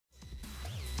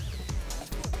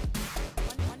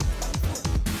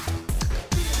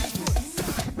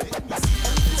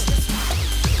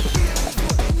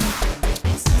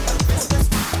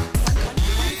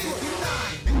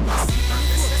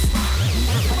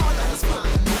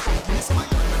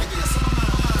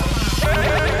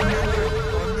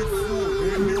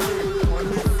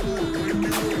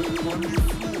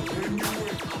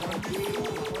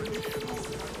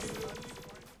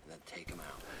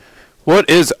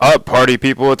is up, party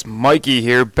people? It's Mikey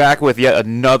here, back with yet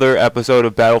another episode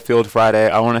of Battlefield Friday.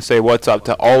 I want to say what's up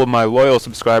to all of my loyal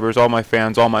subscribers, all my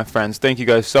fans, all my friends. Thank you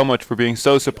guys so much for being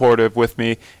so supportive with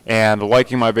me and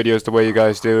liking my videos the way you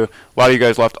guys do. A lot of you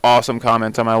guys left awesome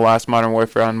comments on my last Modern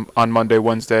Warfare on Monday,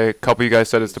 Wednesday. A couple of you guys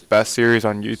said it's the best series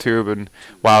on YouTube, and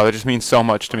wow, that just means so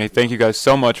much to me. Thank you guys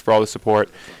so much for all the support.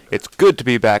 It's good to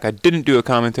be back. I didn't do a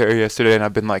commentary yesterday, and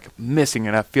I've been like missing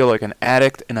it. I feel like an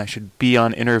addict, and I should be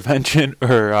on intervention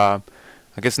or I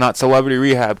guess not celebrity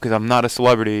rehab because I'm not a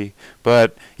celebrity.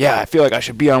 But yeah, I feel like I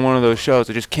should be on one of those shows.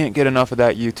 I just can't get enough of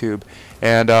that YouTube.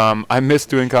 And I miss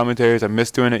doing commentaries. I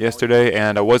missed doing it yesterday,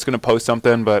 and I was gonna post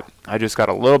something, but I just got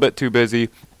a little bit too busy.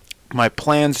 My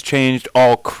plans changed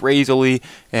all crazily,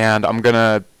 and I'm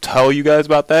gonna tell you guys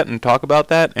about that and talk about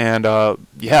that. And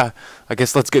yeah, I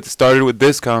guess let's get started with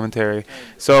this commentary.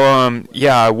 So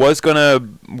yeah,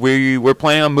 we were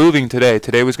planning on moving today.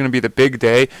 Today was gonna be the big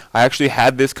day. I actually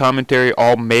had this commentary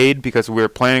all made because we were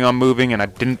planning on moving, and I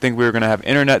didn't think we were gonna have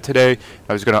internet today.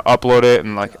 I was gonna upload it,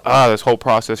 and like this whole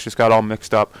process just got all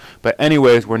mixed up. But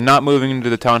anyways, we're not moving into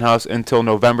the townhouse until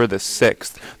November the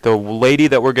 6th. The lady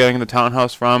that we're getting the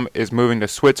townhouse from is moving to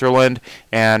Switzerland,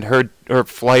 and her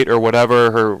flight or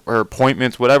whatever, her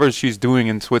appointments, whatever she's doing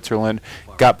in Switzerland,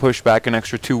 got pushed back an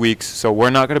extra 2 weeks. So we're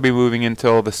not going to be moving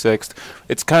until the 6th.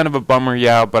 It's kind of a bummer,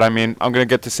 yeah, but I mean, I'm going to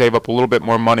get to save up a little bit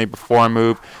more money before I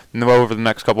move over the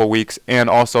next couple of weeks. And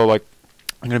also, like,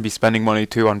 I'm going to be spending money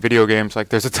too on video games. Like,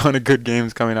 there's a ton of good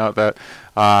games coming out that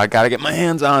I got to get my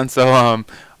hands on. So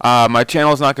my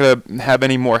channel is not going to have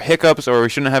any more hiccups, or we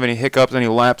shouldn't have any hiccups, any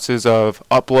lapses of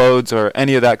uploads or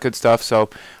any of that good stuff. So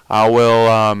I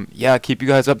will, yeah, keep you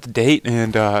guys up to date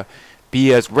and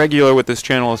be as regular with this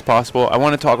channel as possible. I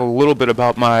want to talk a little bit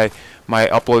about my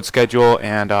upload schedule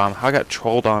and how I got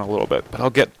trolled on a little bit, but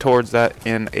I'll get towards that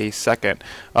in a second.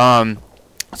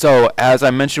 So, as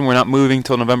I mentioned, we're not moving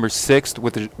till November 6th,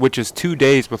 which is 2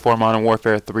 days before Modern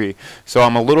Warfare 3. So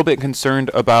I'm a little bit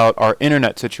concerned about our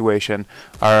internet situation.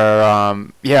 Yeah,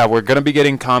 we're going to be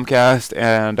getting Comcast,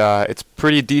 and it's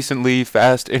pretty decently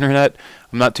fast internet.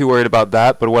 I'm not too worried about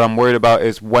that, but what I'm worried about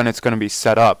is when it's going to be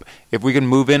set up. If we can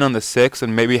move in on the 6th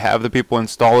and maybe have the people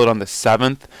install it on the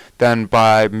 7th, then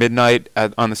by midnight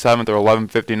on the 7th or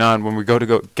 11:59, when we go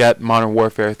get Modern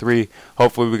Warfare 3,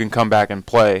 hopefully we can come back and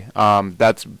play.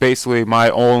 That's basically my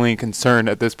only concern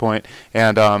at this point.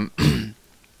 And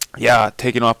yeah,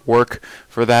 taking off work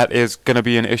for that is going to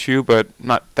be an issue, but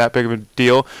not that big of a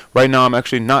deal. Right now I'm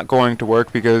actually not going to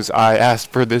work because I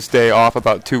asked for this day off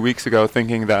about 2 weeks ago,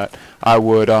 thinking that I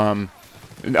would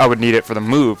need it for the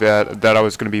move, that I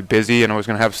was going to be busy and I was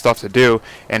going to have stuff to do.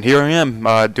 And here I am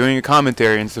doing a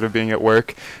commentary instead of being at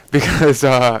work because,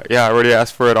 yeah, I already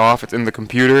asked for it off. It's in the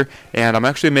computer, and I'm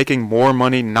actually making more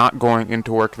money not going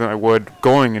into work than I would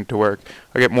going into work.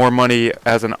 I get more money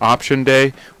as an option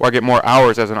day, or I get more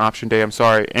hours as an option day, I'm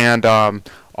sorry. And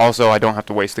also, I don't have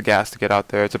to waste the gas to get out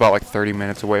there. It's about like 30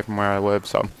 minutes away from where I live,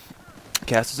 so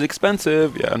gas is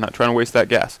expensive. Yeah, I'm not trying to waste that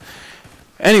gas.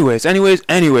 Anyways,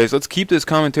 let's keep this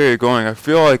commentary going. I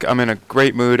feel like I'm in a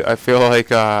great mood. I feel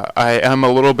like I am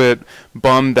a little bit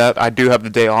bummed that I do have the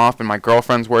day off and my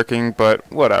girlfriend's working, but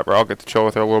whatever. I'll get to chill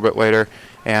with her a little bit later.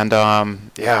 And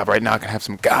yeah, right now I can have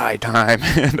some guy time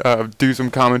and do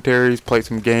some commentaries, play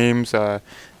some games,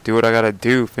 do what I gotta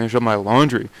do, finish up my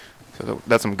laundry. So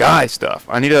that's some guy stuff.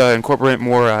 I need to incorporate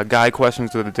more guy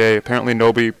questions of the day. Apparently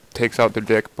nobody takes out their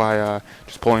dick by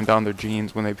just pulling down their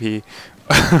jeans when they pee.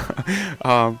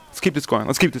 Let's keep this going.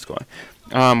 What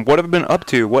have I been up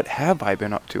to? What have I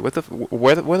been up to?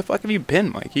 Where the fuck have you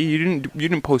been, Mikey? You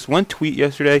didn't post one tweet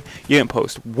yesterday. You didn't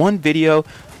post one video.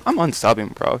 I'm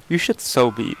unsubbing, bro. Your shit's so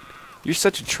beat. You're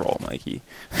such a troll, Mikey.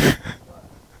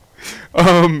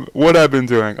 What I've been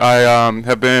doing? I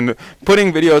have been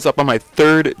putting videos up on my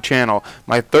third channel.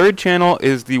 My third channel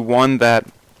is the one that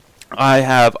I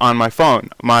have on my phone.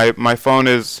 My phone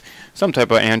is some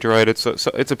type of Android. It's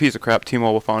a piece of crap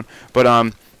T-Mobile phone.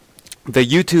 But the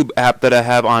YouTube app that I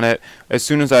have on it, as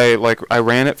soon as I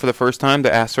ran it for the first time,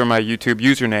 to ask for my YouTube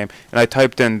username, and I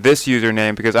typed in this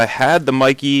username because I had the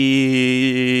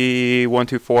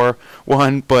Mikey124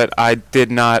 one, but I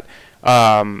did not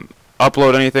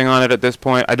upload anything on it at this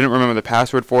point. I didn't remember the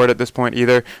password for it at this point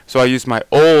either, so I used my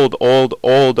old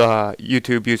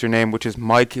YouTube username, which is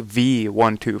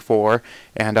MikeV124,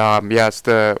 and yeah, it's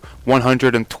the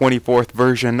 124th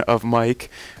version of Mike.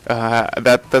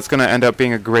 That's gonna end up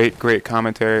being a great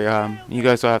commentary. You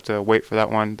guys will have to wait for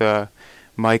that one, the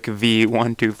Mike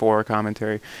V124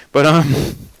 commentary. But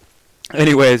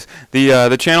anyways,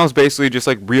 the channel is basically just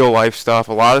like real life stuff,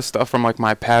 a lot of stuff from like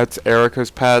my pets,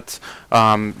 Erica's pets,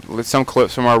 with some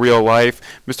clips from our real life.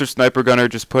 Mr. Sniper Gunner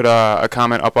just put a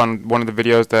comment up on one of the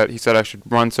videos that he said I should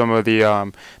run some of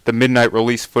the midnight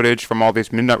release footage from all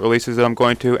these midnight releases that I'm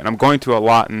going to, and I'm going to a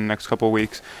lot in the next couple of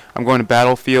weeks. I'm going to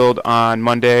Battlefield on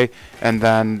Monday, and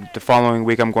then the following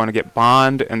week I'm going to get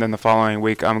Bond, and then the following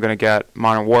week I'm going to get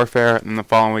Modern Warfare, and the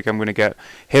following week I'm going to get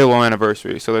Halo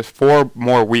Anniversary. So there's 4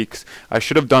 more weeks. I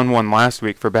should have done one last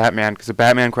week for Batman, because the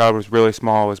Batman crowd was really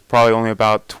small. It was probably only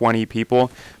about 20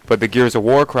 people, but the Gears of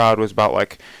War crowd was about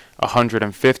like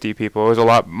 150 people. It was a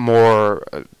lot more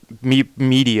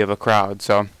meaty of a crowd,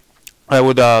 so I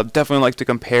would definitely like to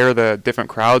compare the different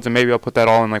crowds, and maybe I'll put that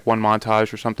all in like one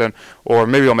montage or something, or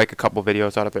maybe I'll make a couple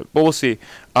videos out of it, but we'll see.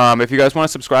 If you guys want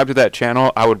to subscribe to that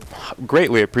channel, I would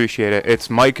greatly appreciate it. It's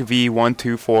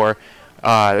MikeV124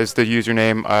 is the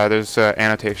username. There's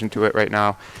annotation to it right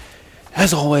now,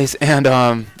 as always, and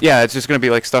yeah, it's just gonna be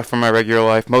like stuff from my regular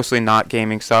life, mostly not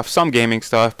gaming stuff, some gaming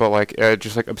stuff, but like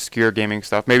just like obscure gaming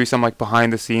stuff, maybe some like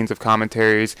behind the scenes of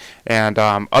commentaries and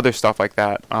other stuff like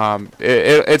that.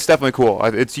 It's definitely cool.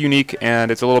 It's unique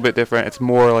and it's a little bit different. It's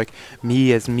more like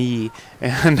me as me,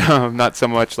 and not so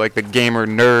much like the gamer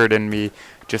nerd in me,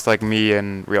 just like me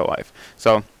in real life.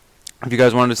 So if you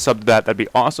guys wanted to sub to that, that'd be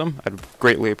awesome. I'd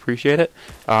greatly appreciate it.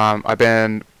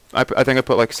 I think I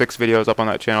put like 6 videos up on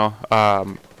that channel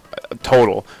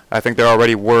total. I think there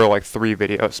already were like 3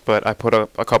 videos, but I put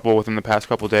up a couple within the past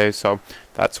couple days, so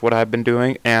that's what I've been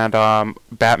doing. And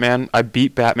Batman, I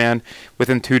beat Batman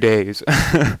within 2 days.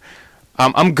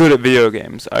 I'm good at video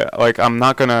games.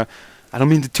 I don't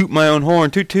mean to toot my own horn,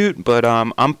 toot toot, but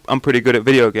I'm pretty good at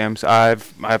video games.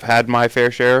 I've had my fair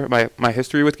share, my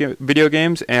history with video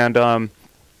games, and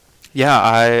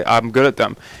yeah, I'm good at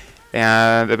them.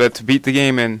 And to beat the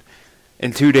game in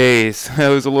 2 days, I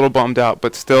was a little bummed out,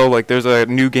 but still, like, there's a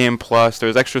new game plus,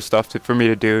 there's extra stuff for me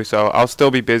to do, so I'll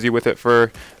still be busy with it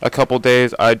for a couple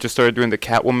days. I just started doing the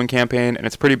Catwoman campaign, and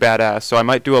it's pretty badass, so I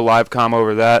might do a live comm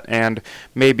over that, and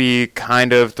maybe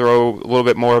kind of throw a little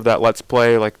bit more of that Let's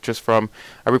Play, like, just from,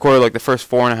 I recorded, like, the first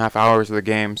 4.5 hours of the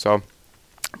game, so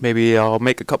maybe I'll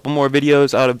make a couple more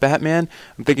videos out of Batman.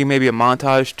 I'm thinking maybe a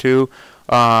montage, too.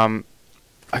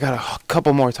 I got a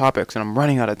couple more topics, and I'm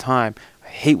running out of time. I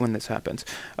hate when this happens.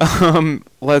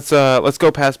 Let's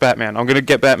go past Batman. I'm gonna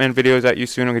get Batman videos at you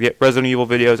soon. I'm gonna get Resident Evil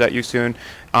videos at you soon.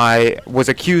 I was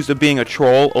accused of being a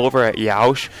troll over at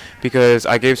Yoush because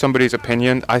I gave somebody's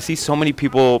opinion. I see so many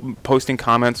people posting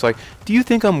comments like, "Do you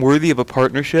think I'm worthy of a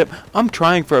partnership? I'm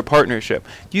trying for a partnership.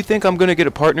 Do you think I'm gonna get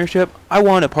a partnership? I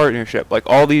want a partnership." Like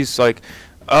all these like.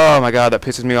 Oh my god, that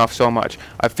pisses me off so much.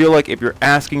 I feel like if you're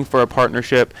asking for a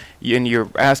partnership and you're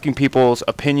asking people's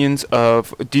opinions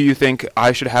of, do you think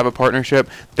I should have a partnership,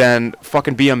 then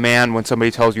fucking be a man when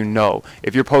somebody tells you no.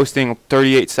 If you're posting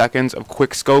 38 seconds of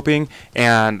quick scoping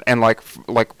and like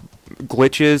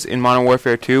glitches in Modern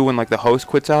Warfare 2 when like the host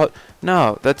quits out,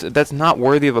 no, that's not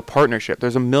worthy of a partnership.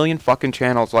 There's a million fucking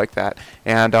channels like that,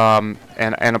 and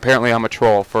apparently I'm a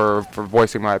troll for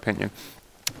voicing my opinion.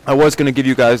 I was gonna give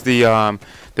you guys the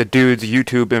dude's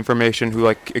YouTube information who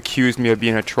like accused me of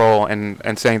being a troll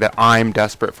and saying that I'm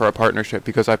desperate for a partnership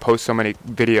because I post so many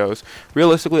videos.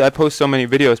 Realistically, I post so many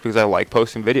videos because I like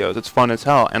posting videos. It's fun as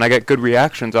hell, and I get good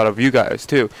reactions out of you guys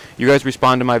too. You guys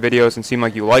respond to my videos and seem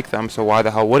like you like them, so why the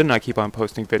hell wouldn't I keep on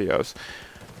posting videos?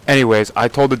 Anyways, I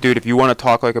told the dude, if you want to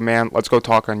talk like a man, let's go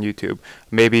talk on YouTube.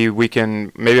 Maybe I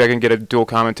can get a dual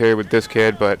commentary with this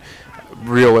kid, but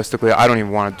realistically, I don't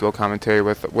even want to dual commentary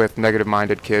with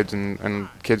negative-minded kids and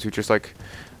kids who just like,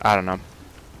 I don't know,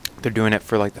 they're doing it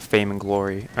for like the fame and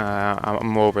glory.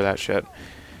 I'm over that shit.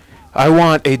 I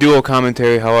want a dual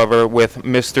commentary, however, with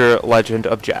Mr. Legend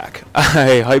of Jack.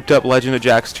 I hyped up Legend of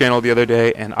Jack's channel the other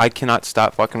day, and I cannot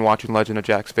stop fucking watching Legend of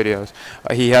Jack's videos.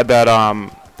 He had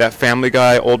that Family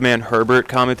Guy Old Man Herbert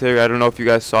commentary. I don't know if you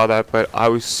guys saw that, but I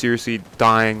was seriously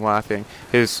dying laughing.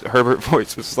 His Herbert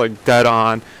voice was like dead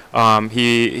on.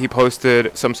 He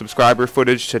posted some subscriber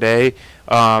footage today.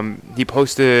 He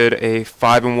posted a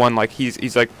 5-in-1, like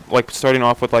he's like starting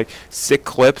off with like sick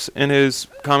clips in his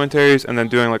commentaries and then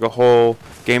doing like a whole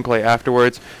gameplay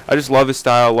afterwards. I just love his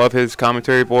style, love his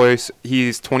commentary voice.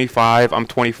 He's 25, I'm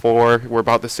 24. We're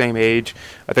about the same age.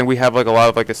 I think we have like a lot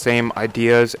of like the same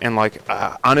ideas, and like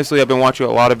honestly, I've been watching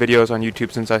a lot of videos on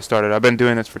YouTube since I started. I've been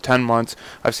doing this for 10 months.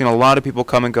 I've seen a lot of people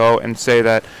come and go and say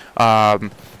that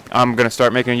I'm going to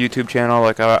start making a YouTube channel.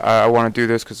 Like, I want to do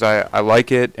this because I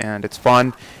like it and it's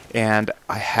fun. And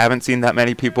I haven't seen that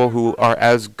many people who are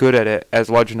as good at it as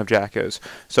Legend of Jack is.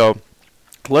 So,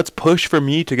 let's push for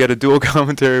me to get a dual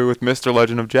commentary with Mr.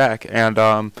 Legend of Jack,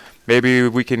 and maybe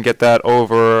we can get that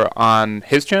over on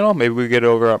his channel. Maybe we get it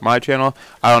over at my channel.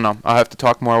 I don't know. I'll have to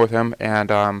talk more with him, and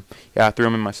yeah, I threw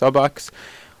him in my sub box.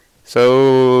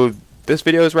 So this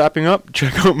video is wrapping up.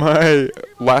 Check out my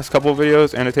last couple of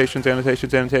videos, annotations,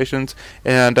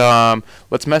 and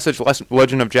let's message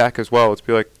Legend of Jack as well. Let's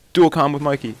be like, dual com with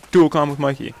Mikey, dual com with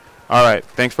Mikey. All right,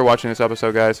 thanks for watching this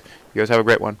episode, guys. You guys have a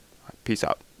great one. Peace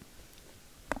out.